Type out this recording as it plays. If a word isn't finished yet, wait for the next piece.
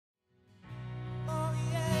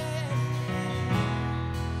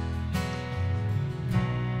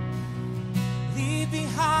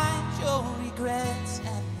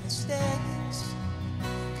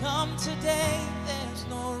today, there's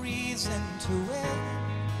no reason to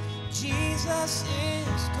wait. Jesus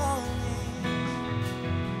is calling.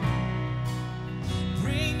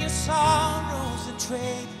 Bring your sorrows and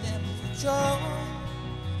trade them for joy.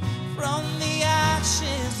 From the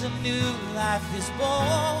ashes, a new life is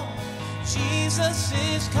born. Jesus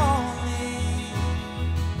is calling.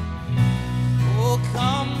 Oh,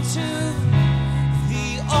 come to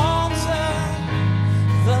the altar.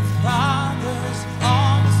 The Father's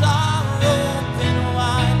arms are open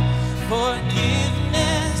wide.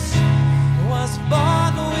 Forgiveness was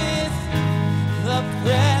bought with the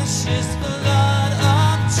precious blood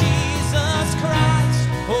of Jesus Christ.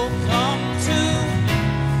 Oh, come to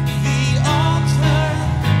the altar.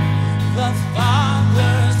 The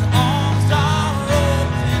Father's arms are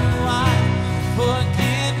open wide.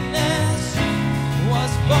 Forgiveness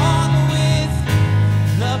was bought with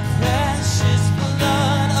the precious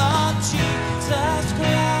blood of Jesus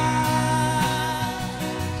Christ.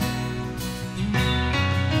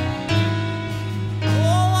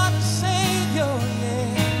 Oh, what a Savior,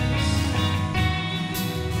 yes.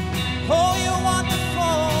 Oh, you're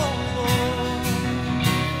wonderful.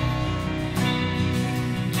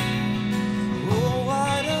 Oh,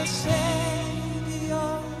 what a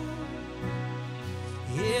Savior.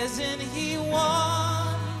 Isn't He wonderful?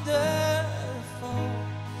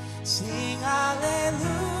 Sing hallelujah.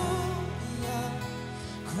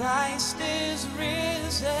 Christ is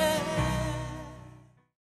risen.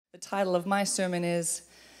 The title of my sermon is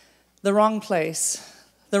The Wrong Place,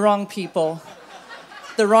 the Wrong People,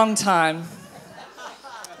 the Wrong Time,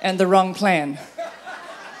 and the Wrong Plan.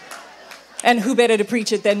 And who better to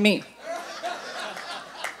preach it than me?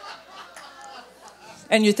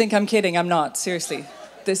 And you think I'm kidding, I'm not, seriously.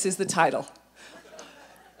 This is the title.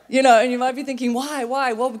 You know, and you might be thinking, why?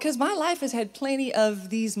 Well, because my life has had plenty of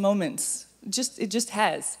these moments. It just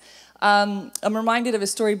has. I'm reminded of a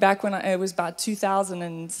story back when it was about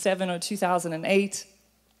 2007 or 2008.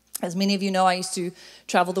 As many of you know, I used to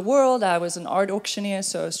travel the world. I was an art auctioneer,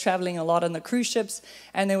 so I was traveling a lot on the cruise ships.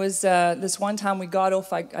 And there was this one time we got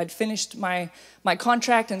off. I'd finished my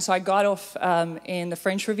contract, and so I got off in the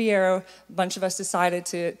French Riviera. A bunch of us decided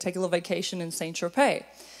to take a little vacation in Saint-Tropez,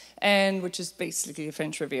 and which is basically the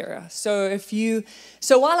French Riviera. So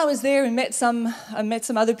while I was there, I met some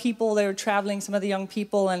other people. They were traveling, some other young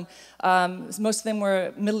people, and most of them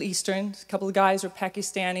were Middle Eastern. A couple of guys were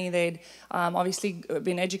Pakistani. They'd obviously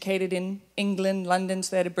been educated in England, London,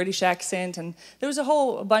 so they had a British accent. And there was a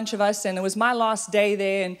whole bunch of us, and it was my last day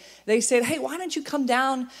there. And they said, "Hey, why don't you come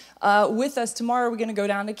down with us tomorrow? We're going to go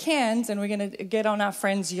down to Cairns, and we're going to get on our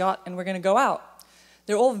friend's yacht, and we're going to go out."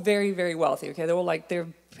 They're all very, very wealthy, okay? They're all like, their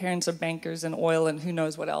parents are bankers and oil and who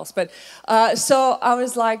knows what else. But so I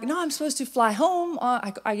was like, no, I'm supposed to fly home.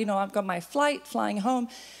 I've got my flight flying home.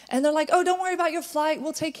 And they're like, oh, don't worry about your flight.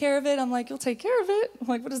 We'll take care of it. I'm like, you'll take care of it? I'm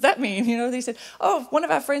like, what does that mean? You know, they said, oh, if one of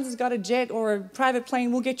our friends has got a jet or a private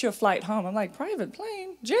plane, we'll get you a flight home. I'm like, private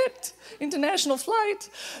plane, jet, international flight.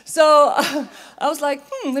 So I was like,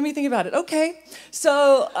 let me think about it. Okay.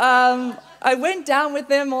 So I went down with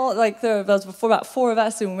them all, there was about four of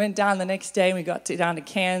us, and we went down the next day, and we got down to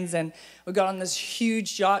Cairns, and we got on this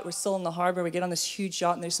huge yacht. We're still in the harbor. We get on this huge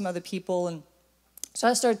yacht, and there's some other people, and so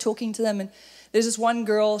I started talking to them, and there's this one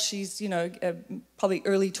girl, she's, probably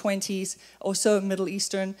early 20s, also Middle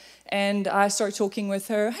Eastern, and I started talking with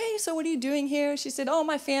her. Hey, so what are you doing here? She said, oh,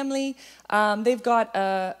 my family, they've got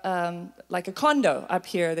a condo up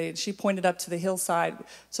here. She pointed up to the hillside,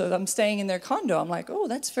 so I'm staying in their condo. I'm like, oh,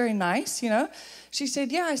 that's very nice, She said,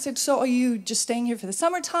 yeah. I said, so are you just staying here for the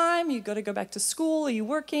summertime? You got to go back to school? Are you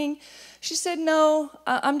working? She said, no,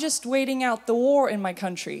 I'm just waiting out the war in my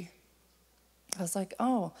country. I was like,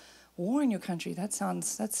 oh, war in your country, that's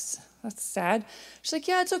sad. She's like,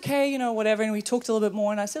 yeah, it's okay, whatever. And we talked a little bit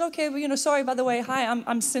more, and I said, okay, well, sorry, by the way, hi,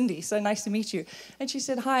 I'm Cindy, so nice to meet you. And she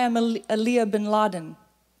said, hi, I'm Aliyah bin Laden.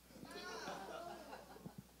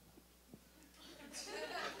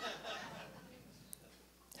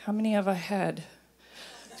 How many have I had?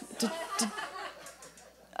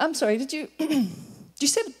 I'm sorry, did you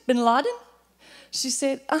say bin Laden? She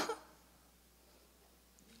said, uh-huh.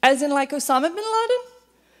 As in like Osama bin Laden?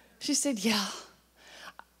 She said, yeah.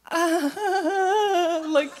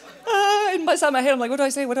 Inside my head, I'm like, what do I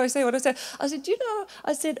say? I said, I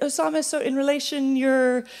said, Osama, so in relation,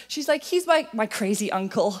 she's like, he's my crazy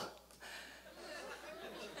uncle.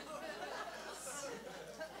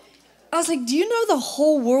 I was like, do you know the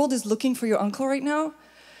whole world is looking for your uncle right now?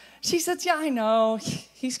 She said, yeah, I know.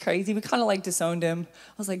 He's crazy. We kind of disowned him.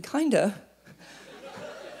 I was like, kind of.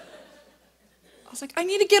 I was like, I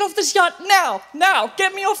need to get off this yacht now,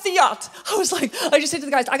 get me off the yacht. I was like, I just said to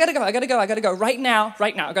the guys, I gotta go, right now,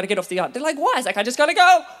 I gotta get off the yacht. They're like, why? I was like, I just gotta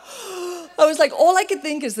go. I was like, all I could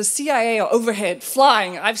think is the CIA are overhead,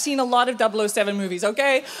 flying. I've seen a lot of 007 movies,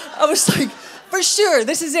 okay? I was like, for sure,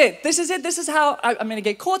 this is it. This is how I'm going to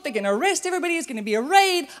get caught. They're going to arrest everybody. It's going to be a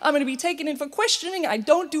raid. I'm going to be taken in for questioning. I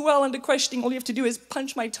don't do well under questioning. All you have to do is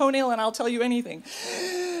punch my toenail and I'll tell you anything.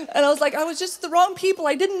 And I was like, I was just the wrong people.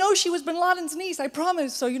 I didn't know she was Bin Laden's niece, I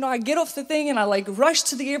promise. So, I get off the thing and I like rush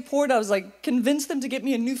to the airport. I was like, convinced them to get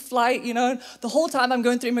me a new flight, And the whole time I'm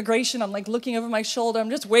going through immigration, I'm like looking over my shoulder. I'm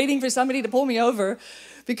just waiting for somebody to pull me over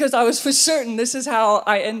because I was for certain this is how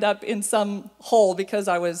I end up in some hole because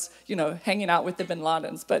I was, hanging out with the Bin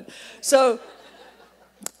Ladens. But so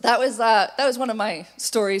that was one of my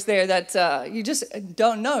stories there that you just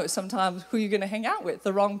don't know sometimes who you're going to hang out with,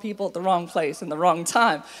 the wrong people at the wrong place and the wrong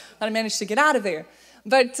time. And I managed to get out of there.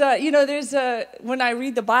 But, when I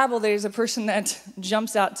read the Bible, there's a person that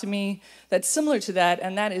jumps out to me that's similar to that,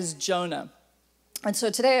 and that is Jonah. And so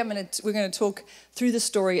today we're going to talk through the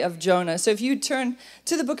story of Jonah. So if you turn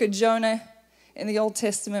to the book of Jonah in the Old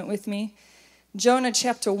Testament with me, Jonah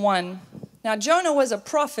chapter 1. Now, Jonah was a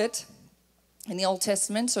prophet in the Old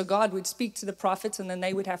Testament, so God would speak to the prophets, and then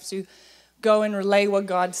they would have to go and relay what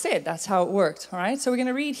God said. That's how it worked, all right? So we're going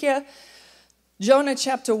to read here, Jonah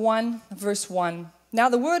chapter 1, verse 1. Now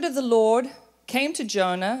the word of the Lord came to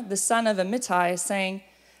Jonah, the son of Amittai, saying,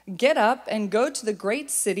 "Get up and go to the great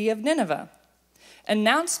city of Nineveh.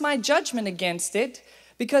 Announce my judgment against it,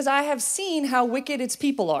 because I have seen how wicked its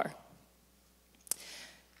people are."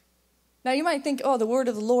 Now you might think, the word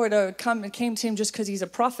of the Lord came to him just because he's a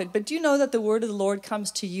prophet. But do you know that the word of the Lord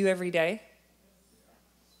comes to you every day?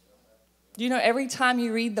 Do you know every time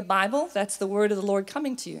you read the Bible, that's the word of the Lord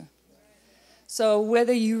coming to you? So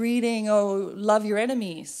whether you're reading, love your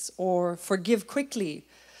enemies, or forgive quickly,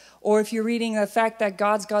 or if you're reading the fact that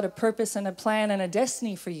God's got a purpose and a plan and a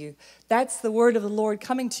destiny for you, that's the word of the Lord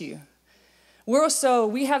coming to you.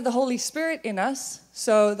 We have the Holy Spirit in us,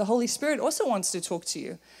 so the Holy Spirit also wants to talk to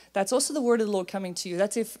you. That's also the word of the Lord coming to you.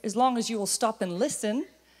 That's as long as you will stop and listen,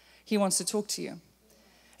 he wants to talk to you. And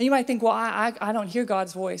you might think, well, I don't hear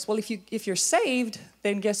God's voice. Well, if you're saved,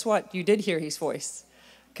 then guess what? You did hear his voice,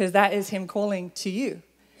 because that is him calling to you.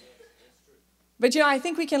 But, I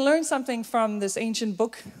think we can learn something from this ancient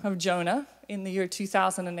book of Jonah in the year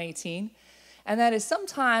 2018. And that is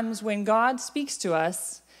sometimes when God speaks to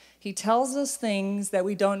us, he tells us things that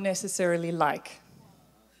we don't necessarily like.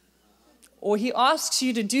 Or he asks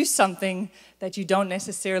you to do something that you don't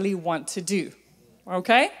necessarily want to do.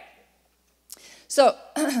 Okay? So,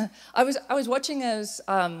 I was watching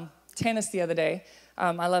tennis the other day.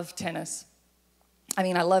 I love tennis. I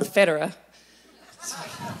love Federer.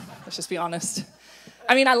 Let's just be honest.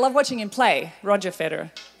 I love watching him play, Roger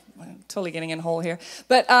Federer. I'm totally getting in a hole here.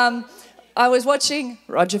 But I was watching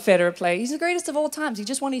Roger Federer play. He's the greatest of all times. He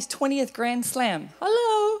just won his 20th Grand Slam.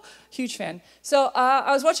 Hello. Huge fan. So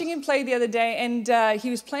I was watching him play the other day, and he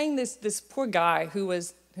was playing this poor guy who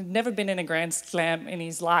had never been in a Grand Slam in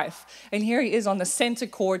his life. And here he is on the center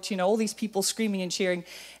court, all these people screaming and cheering.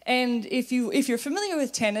 And if you're familiar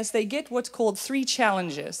with tennis, they get what's called 3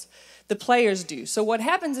 challenges. The players do. So what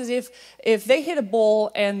happens is if they hit a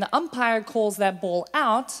ball and the umpire calls that ball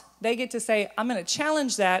out, they get to say, I'm going to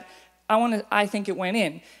challenge that. I think it went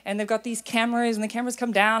in. And they've got these cameras, and the cameras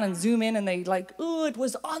come down and zoom in, and they it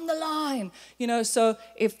was on the line. So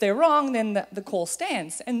if they're wrong, then the call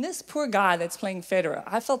stands. And this poor guy that's playing Federer,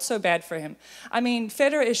 I felt so bad for him.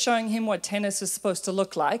 Federer is showing him what tennis is supposed to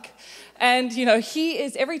look like. And, he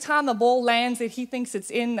is, every time the ball lands that he thinks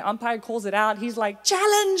it's in, the umpire calls it out, he's like,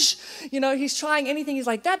 challenge! He's trying anything. He's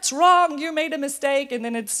like, that's wrong, you made a mistake. And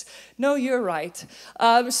then it's, no, you're right.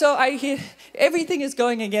 So everything is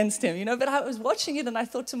going against him, But I was watching it and I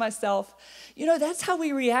thought to myself, that's how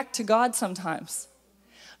we react to God sometimes.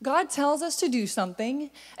 God tells us to do something,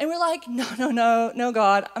 and we're like, no,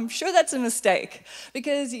 God, I'm sure that's a mistake,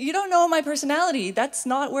 because you don't know my personality. That's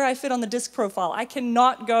not where I fit on the disc profile. I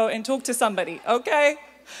cannot go and talk to somebody, okay?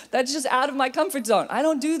 That's just out of my comfort zone. I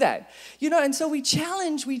don't do that. And so we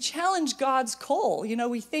challenge God's call.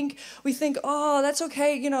 We think, oh, that's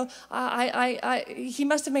okay, he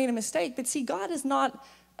must have made a mistake. But see, God is not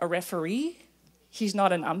a referee. He's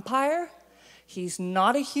not an umpire. He's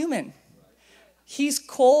not a human. He's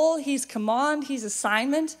call, he's command, he's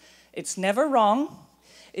assignment. It's never wrong.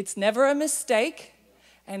 It's never a mistake.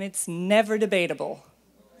 And it's never debatable.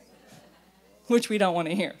 Which we don't want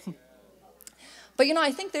to hear. But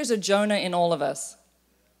I think there's a Jonah in all of us.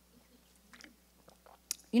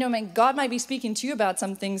 God might be speaking to you about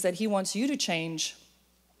some things that he wants you to change.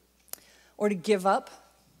 or to give up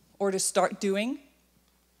or to start doing.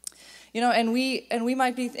 You know, and you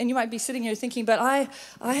might be sitting here thinking, but I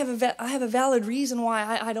have a valid reason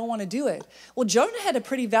why I don't want to do it. Well, Jonah had a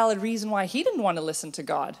pretty valid reason why he didn't want to listen to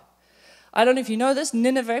God. I don't know if you know this,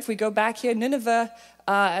 Nineveh, if we go back here, Nineveh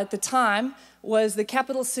at the time was the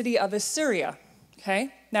capital city of Assyria,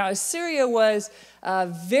 okay? Now, Assyria was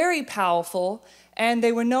very powerful, and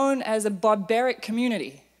they were known as a barbaric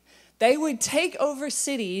community. They would take over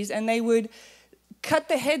cities, and they would cut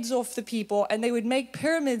the heads off the people, and they would make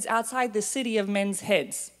pyramids outside the city of men's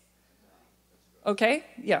heads. Okay?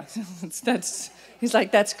 Yeah, he's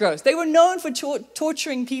like, that's gross. They were known for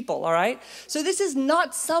torturing people, all right? So this is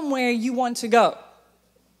not somewhere you want to go.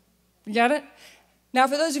 You get it? Now,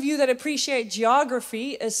 for those of you that appreciate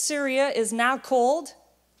geography, Assyria is now called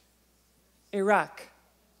Iraq.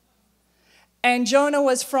 And Jonah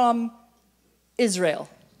was from Israel.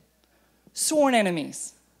 Sworn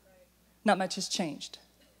enemies. Not much has changed.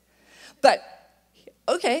 But,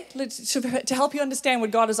 okay, to help you understand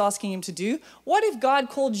what God is asking him to do, what if God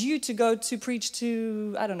called you to go to preach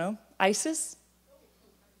to, I don't know, ISIS?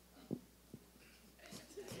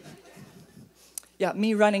 Yeah,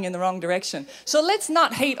 me running in the wrong direction. So let's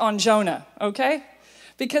not hate on Jonah, okay?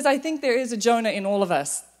 Because I think there is a Jonah in all of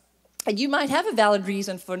us. And you might have a valid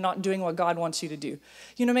reason for not doing what God wants you to do.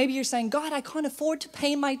 You know, maybe you're saying, God, I can't afford to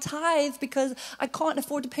pay my tithe because I can't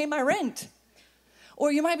afford to pay my rent.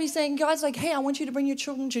 Or you might be saying, God's like, hey, I want you to bring your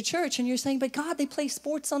children to church. And you're saying, but God, they play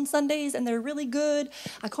sports on Sundays and they're really good.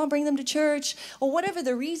 I can't bring them to church. Or whatever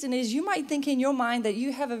the reason is, you might think in your mind that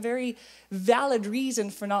you have a very valid reason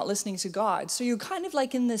for not listening to God. So you're kind of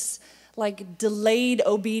like in this like delayed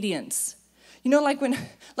obedience. You know, like when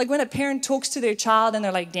a parent talks to their child and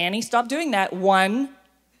they're like, Danny, stop doing that. 1,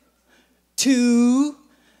 2.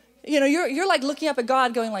 You know, you're like looking up at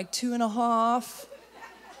God going like 2.5.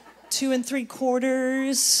 2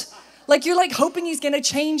 3/4. Like you're like hoping he's going to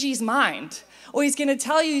change his mind, or he's going to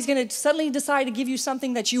tell you, he's going to suddenly decide to give you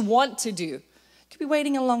something that you want to do. You could be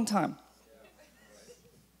waiting a long time.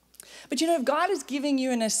 But you know, if God is giving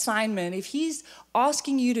you an assignment, if he's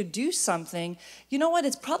asking you to do something, you know what?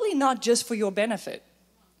 It's probably not just for your benefit.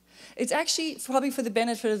 It's actually probably for the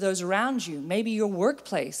benefit of those around you, maybe your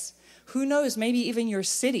workplace. Who knows, maybe even your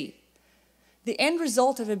city. The end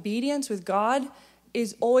result of obedience with God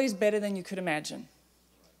is always better than you could imagine.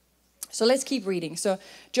 So let's keep reading. So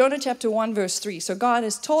Jonah chapter 1, verse 3. So God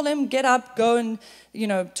has told him, get up, go and,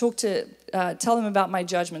 tell him about my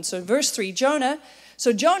judgment. So verse 3, Jonah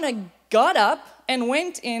got up and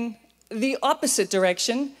went in the opposite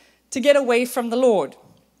direction to get away from the Lord.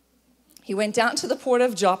 He went down to the port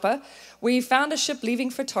of Joppa, where he found a ship leaving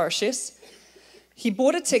for Tarshish. He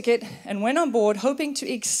bought a ticket and went on board, hoping to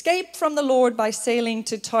escape from the Lord by sailing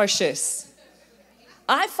to Tarshish.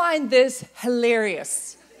 I find this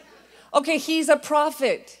hilarious. Okay, he's a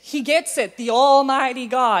prophet. He gets it, the Almighty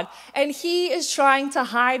God. And he is trying to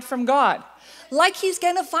hide from God. Like he's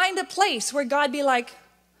going to find a place where God be like,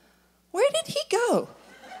 where did he go?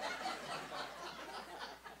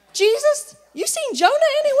 Jesus, you seen Jonah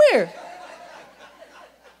anywhere?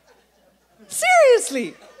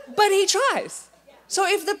 Seriously. But he tries. So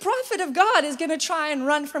if the prophet of God is going to try and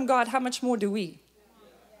run from God, how much more do we?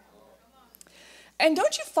 And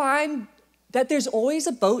don't you find that there's always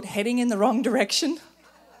a boat heading in the wrong direction?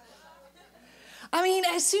 I mean,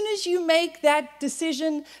 as soon as you make that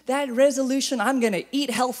decision, that resolution, I'm going to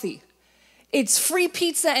eat healthy, it's free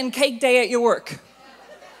pizza and cake day at your work.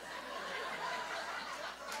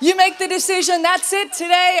 You make the decision, that's it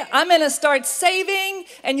today, I'm going to start saving,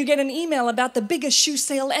 and you get an email about the biggest shoe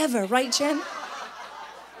sale ever, right, Jen?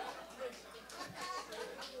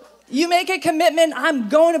 You make a commitment, I'm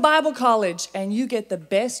going to Bible college, and you get the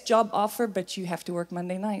best job offer, but you have to work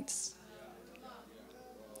Monday nights.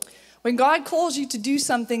 When God calls you to do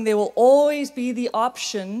something, there will always be the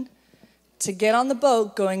option to get on the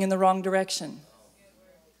boat going in the wrong direction.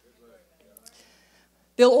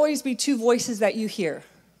 There'll always be 2 voices that you hear.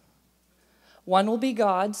 One will be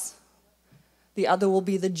God's, the other will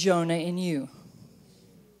be the Jonah in you.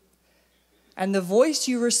 And the voice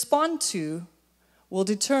you respond to will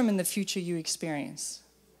determine the future you experience.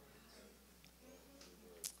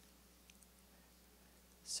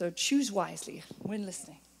 So choose wisely when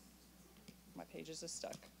listening. My pages are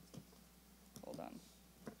stuck. Hold on.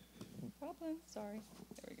 Problem, sorry.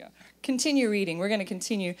 There we go. Continue reading. We're going to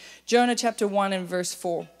continue. Jonah chapter 1 and verse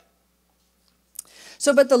 4.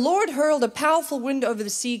 So, but the Lord hurled a powerful wind over the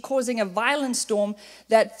sea, causing a violent storm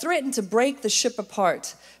that threatened to break the ship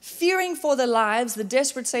apart. Fearing for their lives, the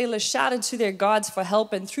desperate sailors shouted to their gods for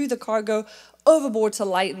help and threw the cargo overboard to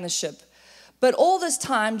lighten the ship. But all this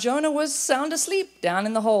time, Jonah was sound asleep down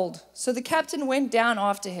in the hold. So the captain went down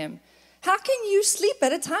after him. "How can you sleep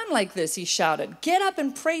at a time like this?" he shouted. "Get up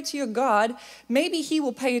and pray to your God. Maybe he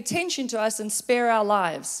will pay attention to us and spare our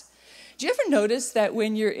lives." Do you ever notice that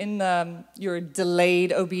when you're in your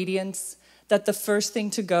delayed obedience, that the first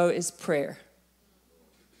thing to go is prayer?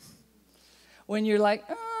 When you're like,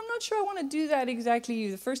 I'm not sure I want to do that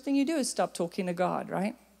exactly, the first thing you do is stop talking to God,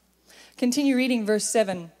 right? Continue reading verse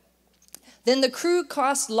 7. Then the crew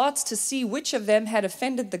cast lots to see which of them had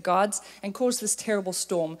offended the gods and caused this terrible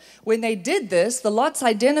storm. When they did this, the lots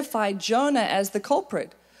identified Jonah as the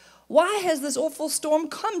culprit. "Why has this awful storm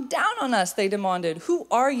come down on us?" they demanded. "Who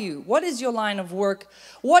are you? What is your line of work?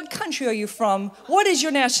 What country are you from? What is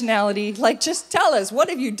your nationality? Just tell us, what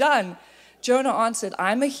have you done?" Jonah answered,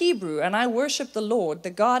 "I'm a Hebrew, and I worship the Lord, the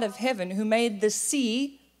God of heaven, who made the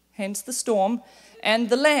sea," hence the storm, "and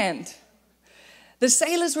the land." The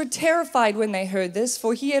sailors were terrified when they heard this,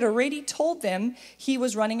 for he had already told them he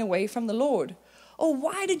was running away from the Lord. "Oh,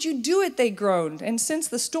 why did you do it?" they groaned. And since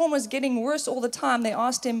the storm was getting worse all the time, they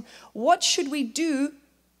asked him, "What should we do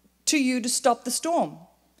to you to stop the storm?"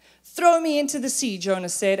 "Throw me into the sea," Jonah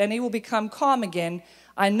said, "and it will become calm again.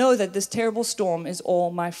 I know that this terrible storm is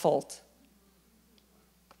all my fault."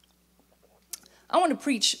 I want to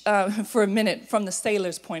preach for a minute from the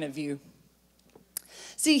sailor's point of view.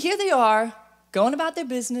 See, here they are, going about their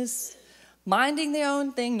business, minding their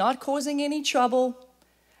own thing, not causing any trouble,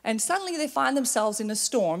 and suddenly they find themselves in a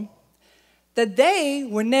storm that they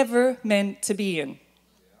were never meant to be in.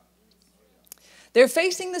 They're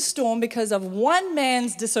facing the storm because of one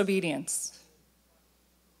man's disobedience.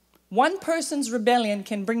 One person's rebellion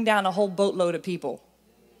can bring down a whole boatload of people.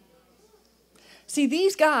 See,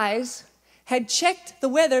 these guys had checked the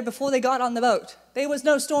weather before they got on the boat. There was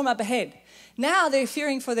no storm up ahead. Now they're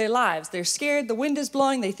fearing for their lives. They're scared. The wind is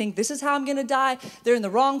blowing. They think, this is how I'm going to die. They're in the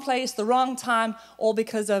wrong place, the wrong time, all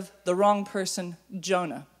because of the wrong person,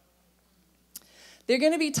 Jonah. There are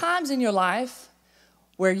going to be times in your life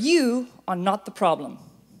where you are not the problem.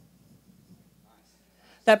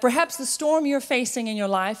 That perhaps the storm you're facing in your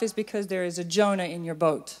life is because there is a Jonah in your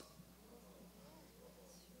boat.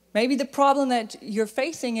 Maybe the problem that you're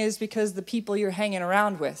facing is because the people you're hanging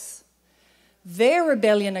around with, their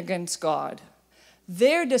rebellion against God,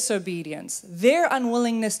 their disobedience, their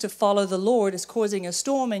unwillingness to follow the Lord is causing a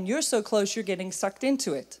storm, and you're so close you're getting sucked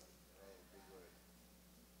into it.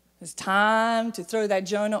 It's time to throw that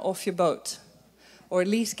Jonah off your boat, or at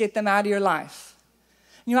least get them out of your life.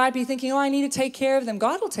 You might be thinking, I need to take care of them.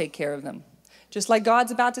 God will take care of them. Just like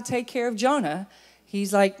God's about to take care of Jonah.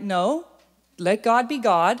 He's like, no. Let God be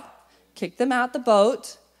God. Kick them out the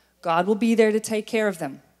boat. God will be there to take care of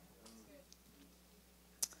them.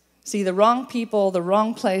 See, the wrong people, the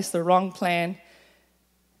wrong place, the wrong plan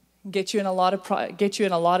get you in a lot of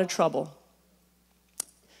trouble.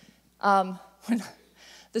 The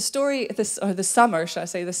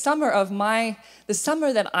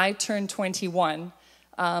summer that I turned 21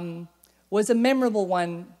 was a memorable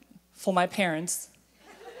one for my parents.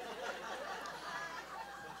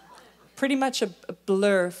 Pretty much a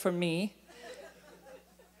blur for me.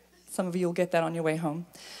 Some of you will get that on your way home.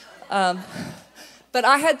 But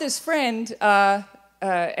I had this friend,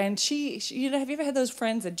 and she, have you ever had those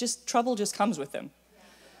friends that trouble just comes with them?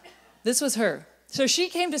 This was her. So she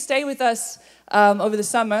came to stay with us over the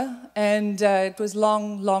summer, and it was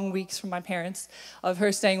long weeks from my parents of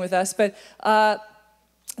her staying with us. But the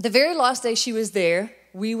very last day she was there,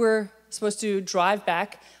 we were supposed to drive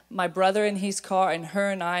back. My brother in his car and her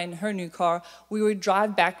and I in her new car. We would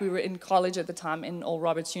drive back. We were in college at the time in Oral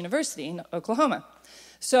Roberts University in Oklahoma.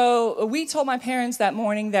 So we told my parents that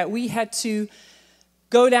morning that we had to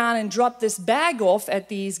go down and drop this bag off at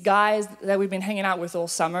these guys that we'd been hanging out with all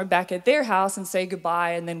summer back at their house and say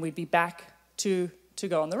goodbye, and then we'd be back to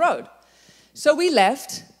go on the road. So we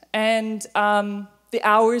left, and the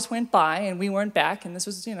hours went by, and we weren't back, and this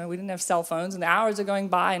was, we didn't have cell phones, and the hours are going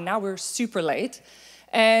by, and now we're super late.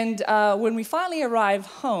 And when we finally arrive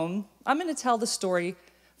home, I'm going to tell the story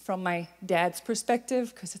from my dad's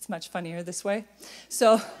perspective, because it's much funnier this way.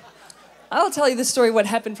 So I'll tell you the story, what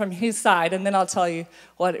happened from his side, and then I'll tell you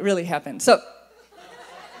what really happened. So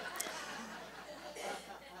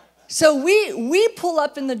we pull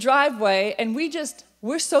up in the driveway, and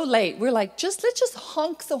we're so late. We're like, let's just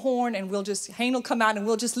honk the horn, and Hayne will come out, and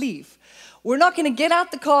we'll just leave. We're not going to get out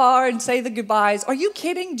the car and say the goodbyes. Are you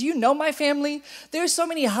kidding? Do you know my family? There's so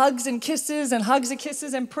many hugs and kisses and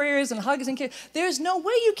prayers and hugs and kisses. There's no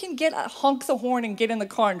way you can honk the horn and get in the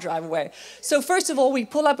car and drive away. So first of all, we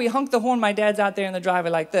pull up, we honk the horn. My dad's out there in the driveway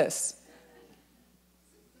like this.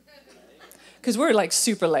 because we're like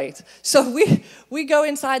super late. So we go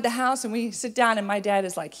inside the house and we sit down, and my dad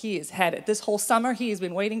is like, he has had it. This whole summer, he has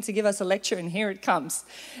been waiting to give us a lecture, and here it comes.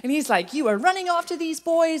 And he's like, you are running after these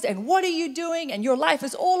boys, and what are you doing? And your life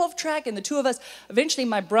is all off track. And the two of us, eventually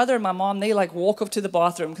my brother and my mom, they like walk off to the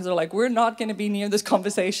bathroom because they're like, we're not going to be near this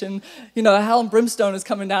conversation. You know, hell and brimstone is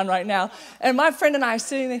coming down right now. And my friend and I are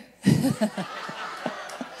sitting there.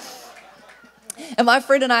 And my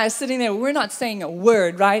friend and I are sitting there, we're not saying a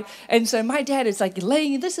word, right? And so my dad is like,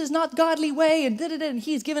 this is not godly way, and da-da-da, and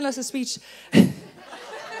he's giving us a speech.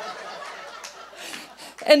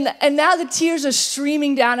 And now the tears are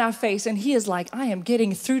streaming down our face, and he is like, I am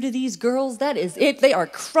getting through to these girls. That is it. They are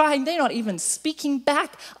crying. They're not even speaking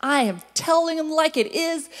back. I am telling them like it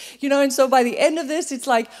is. You know, and so by the end of this, it's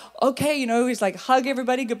like, okay, you know, he's like, hug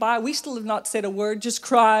everybody goodbye. We still have not said a word, just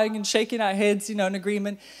crying and shaking our heads, you know, in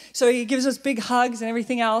agreement. So he gives us big hugs and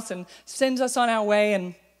everything else and sends us on our way,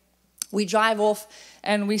 and we drive off,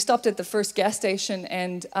 and we stopped at the first gas station,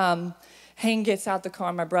 and Hang gets out the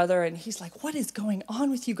car, my brother, and he's like, what is going on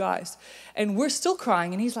with you guys? And we're still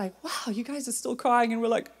crying, and he's like, wow, you guys are still crying, and we're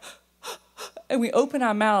like, and we open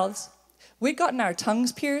our mouths. We'd gotten our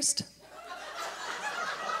tongues pierced.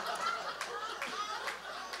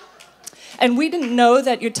 And we didn't know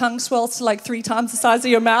that your tongue swells to like 3 times the size of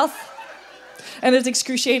your mouth, and it's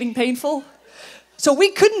excruciating painful. So we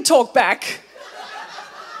couldn't talk back.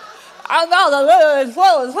 Our mouth is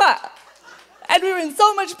full as what? And we were in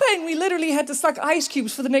so much pain, we literally had to suck ice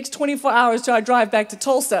cubes for the next 24 hours to our drive back to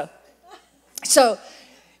Tulsa. So,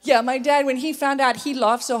 yeah, my dad, when he found out, he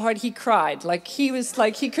laughed so hard he cried. Like, he was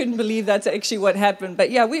like, he couldn't believe that's actually what happened.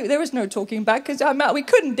 But yeah, there was no talking back because we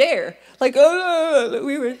couldn't dare. Like,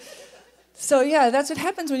 we were. So yeah, that's what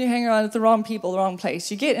happens when you hang around with the wrong people, the wrong place.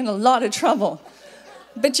 You get in a lot of trouble.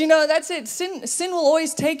 But you know, that's it. Sin will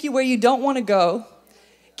always take you where you don't want to go,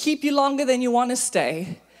 keep you longer than you want to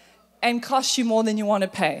stay, and cost you more than you want to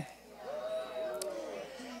pay.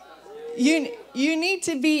 You need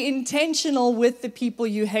to be intentional with the people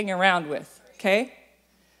you hang around with, okay?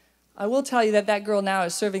 I will tell you that girl now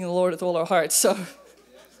is serving the Lord with all her heart, so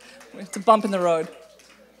it's a bump in the road.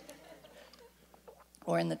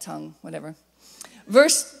 Or in the tongue, whatever.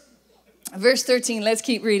 Verse 13, let's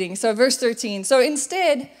keep reading. So verse 13,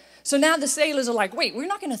 so now the sailors are like, wait, we're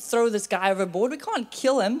not going to throw this guy overboard. We can't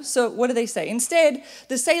kill him. So what do they say? Instead,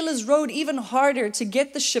 the sailors rowed even harder to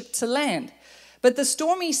get the ship to land. But the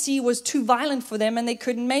stormy sea was too violent for them, and they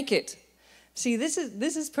couldn't make it. See, this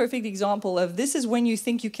is perfect example of this is when you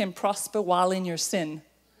think you can prosper while in your sin.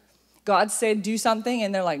 God said, do something,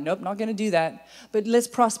 and they're like, nope, not going to do that. But let's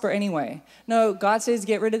prosper anyway. No, God says,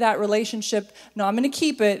 get rid of that relationship. No, I'm going to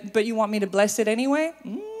keep it, but you want me to bless it anyway?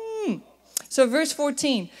 So verse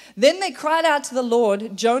 14, then they cried out to the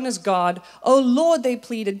Lord, Jonah's God. Oh Lord, they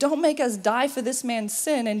pleaded, don't make us die for this man's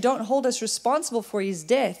sin, and don't hold us responsible for his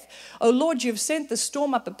death. Oh Lord, you have sent the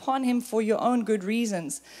storm up upon him for your own good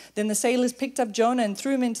reasons. Then the sailors picked up Jonah and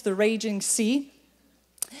threw him into the raging sea,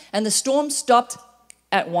 and the storm stopped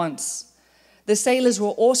at once. The sailors were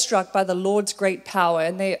awestruck by the Lord's great power,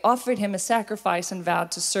 and they offered him a sacrifice and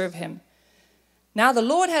vowed to serve him. Now the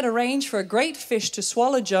Lord had arranged for a great fish to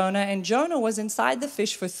swallow Jonah, and Jonah was inside the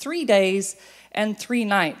fish for 3 days and 3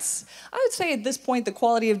 nights. I would say at this point the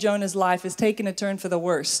quality of Jonah's life is taking a turn for the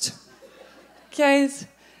worst. Okay, it's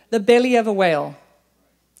the belly of a whale.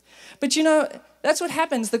 But you know, that's what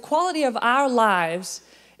happens. The quality of our lives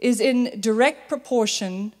is in direct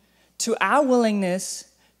proportion to our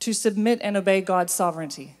willingness to submit and obey God's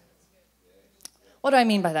sovereignty. What do I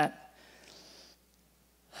mean by that?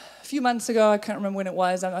 A few months ago, I can't remember when it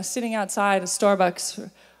was, I was sitting outside a Starbucks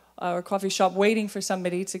or a coffee shop waiting for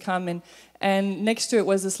somebody to come, and next to it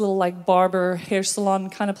was this little like barber hair salon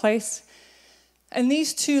kind of place. And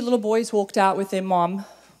these 2 little boys walked out with their mom.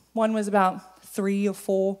 One was about 3 or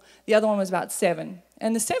 4, the other one was about 7.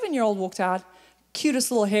 And the 7-year-old walked out, cutest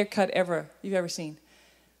little haircut you've ever seen.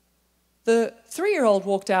 The 3-year-old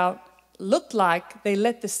walked out, looked like they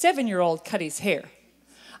let the 7-year-old cut his hair.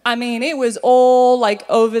 I mean, it was all like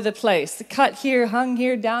over the place. The cut here, hung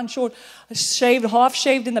here, down short, shaved, half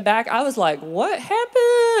shaved in the back. I was like, what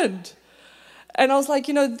happened? And I was like,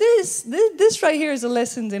 you know, this right here is a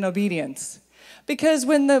lesson in obedience. Because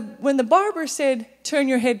when the barber said, turn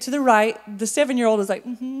your head to the right, the 7-year-old was like,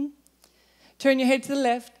 Turn your head to the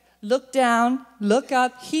left, look down, look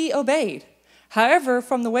up. He obeyed. However,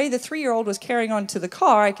 from the way the 3-year-old was carrying on to the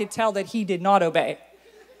car, I could tell that he did not obey.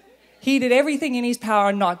 He did everything in his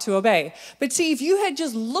power not to obey. But see, if you had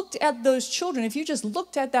just looked at those children, if you just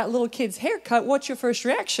looked at that little kid's haircut, what's your first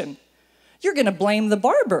reaction? You're going to blame the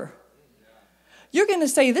barber. you're going to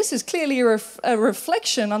say this is clearly a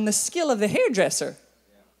reflection on the skill of the hairdresser.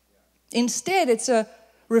 Instead, it's a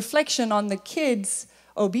reflection on the kid's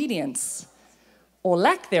obedience or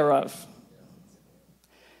lack thereof.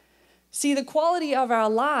 See, the quality of our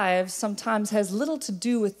lives sometimes has little to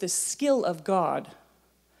do with the skill of God,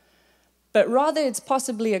 but rather it's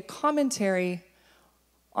possibly a commentary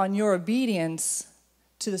on your obedience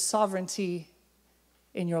to the sovereignty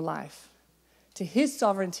in your life, to His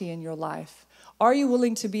sovereignty in your life. Are you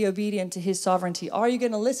willing to be obedient to His sovereignty? Are you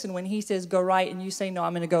going to listen when He says go right and you say, no,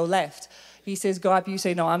 I'm going to go left? He says go up, you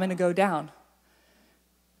say, no, I'm going to go down.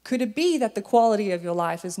 Could it be that the quality of your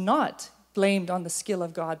life is not blamed on the skill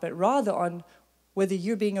of God, but rather on whether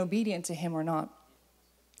you're being obedient to Him or not?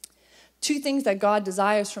 Two things that God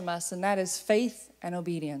desires from us, and that is faith and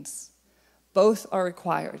obedience. Both are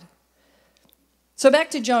required. So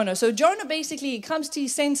back to Jonah. So Jonah basically comes to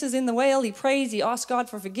his senses in the whale. He prays. He asks God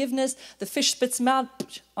for forgiveness. The fish spits him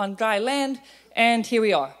out on dry land. And here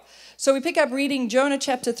we are. So we pick up reading Jonah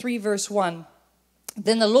chapter 3, verse 1.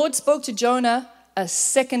 Then the Lord spoke to Jonah a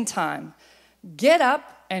second time. Get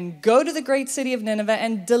up and go to the great city of Nineveh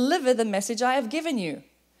and deliver the message I have given you.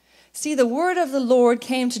 See, the word of the Lord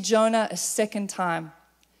came to Jonah a second time.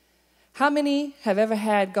 How many have ever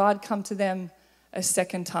had God come to them a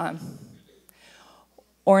second time?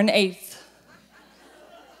 Or an eighth?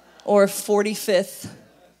 Or a 45th?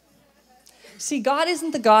 See, God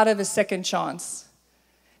isn't the God of a second chance.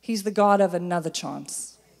 He's the God of another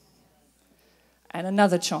chance. And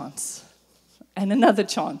another chance. And another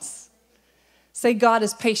chance. Say, God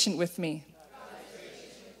is patient with me.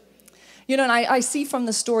 You know, and I see from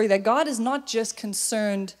the story that God is not just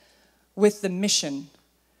concerned with the mission.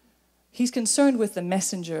 He's concerned with the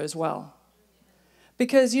messenger as well.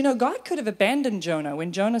 Because, you know, God could have abandoned Jonah.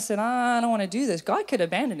 When Jonah said, I don't want to do this, God could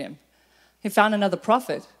abandon him. He found another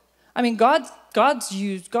prophet. I mean, God could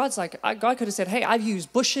have said, hey, I've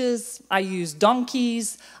used bushes, I use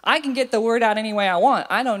donkeys, I can get the word out any way I want.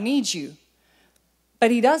 I don't need you. But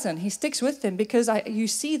He doesn't. He sticks with them because you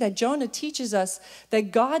see that Jonah teaches us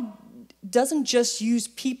that God doesn't just use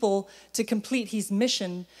people to complete His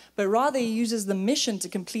mission, but rather He uses the mission to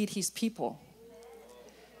complete His people.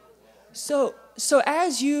 So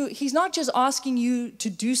He's not just asking you to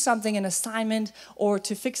do something, an assignment, or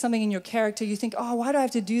to fix something in your character. You think, oh, why do I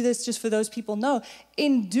have to do this just for those people? No.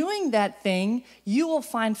 In doing that thing, you will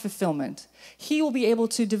find fulfillment. He will be able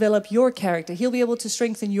to develop your character. He'll be able to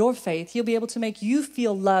strengthen your faith. He'll be able to make you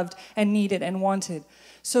feel loved and needed and wanted.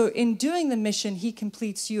 So in doing the mission, He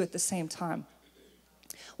completes you at the same time.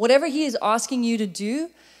 Whatever He is asking you to do,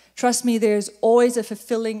 trust me, there's always a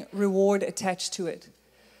fulfilling reward attached to it.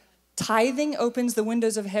 Tithing opens the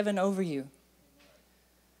windows of heaven over you.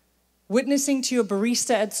 Witnessing to your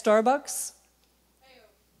barista at Starbucks.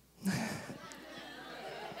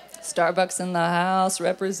 Starbucks in the house,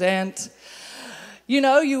 represent. You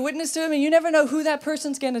know, you witness to him and you never know who that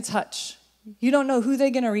person's going to touch. You don't know who they're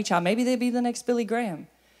going to reach out. Maybe they'll be the next Billy Graham.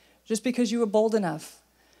 Just because you were bold enough.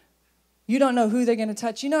 You don't know who they're going to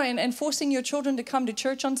touch. You know, and forcing your children to come to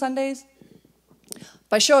church on Sundays.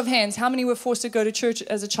 By show of hands, how many were forced to go to church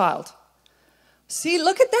as a child? See,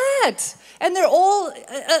 look at that. And they're all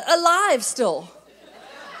alive still.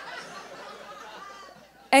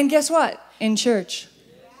 And guess what? In church.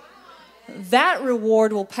 That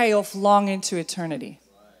reward will pay off long into eternity.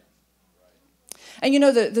 And you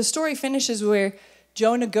know, the story finishes where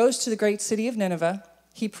Jonah goes to the great city of Nineveh.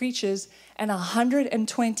 He preaches, and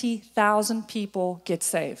 120,000 people get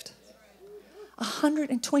saved.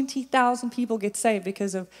 120,000 people get saved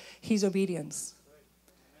because of his obedience.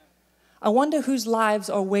 I wonder whose lives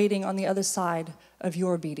are waiting on the other side of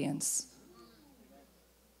your obedience.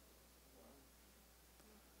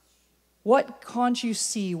 What can't you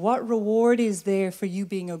see? What reward is there for you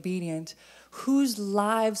being obedient? Whose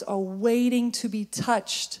lives are waiting to be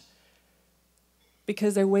touched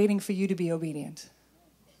because they're waiting for you to be obedient?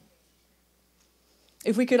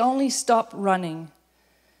 If we could only stop running,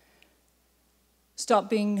 stop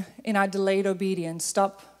being in our delayed obedience,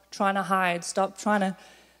 stop trying to hide, stop trying to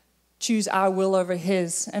choose our will over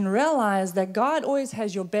His, and realize that God always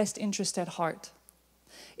has your best interest at heart.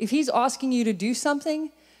 If He's asking you to do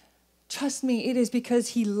something, trust me, it is because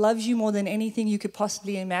He loves you more than anything you could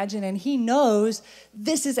possibly imagine, and He knows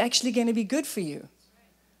this is actually going to be good for you.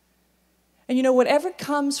 And you know, whatever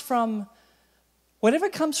comes from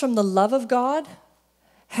the love of God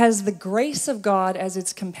has the grace of God as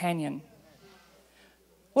its companion.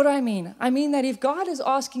 What do I mean? I mean that if God is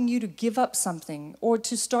asking you to give up something or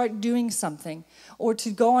to start doing something or to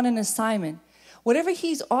go on an assignment, whatever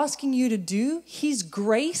He's asking you to do, His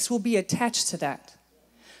grace will be attached to that.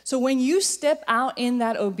 So when you step out in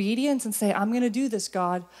that obedience and say, I'm going to do this,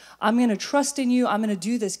 God, I'm going to trust in you, I'm going to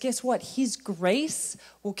do this, guess what? His grace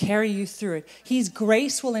will carry you through it. His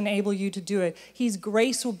grace will enable you to do it. His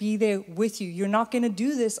grace will be there with you. You're not going to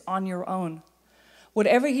do this on your own.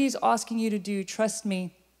 Whatever he's asking you to do, trust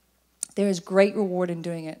me, there is great reward in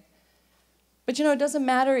doing it. But it doesn't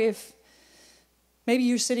matter if maybe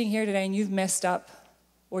you're sitting here today and you've messed up,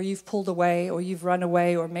 or you've pulled away, or you've run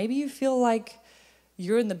away, or maybe you feel like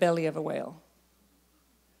you're in the belly of a whale.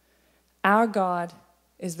 Our God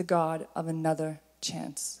is the God of another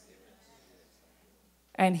chance.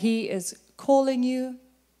 And he is calling you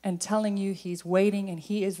and telling you he's waiting, and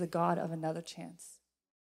he is the God of another chance.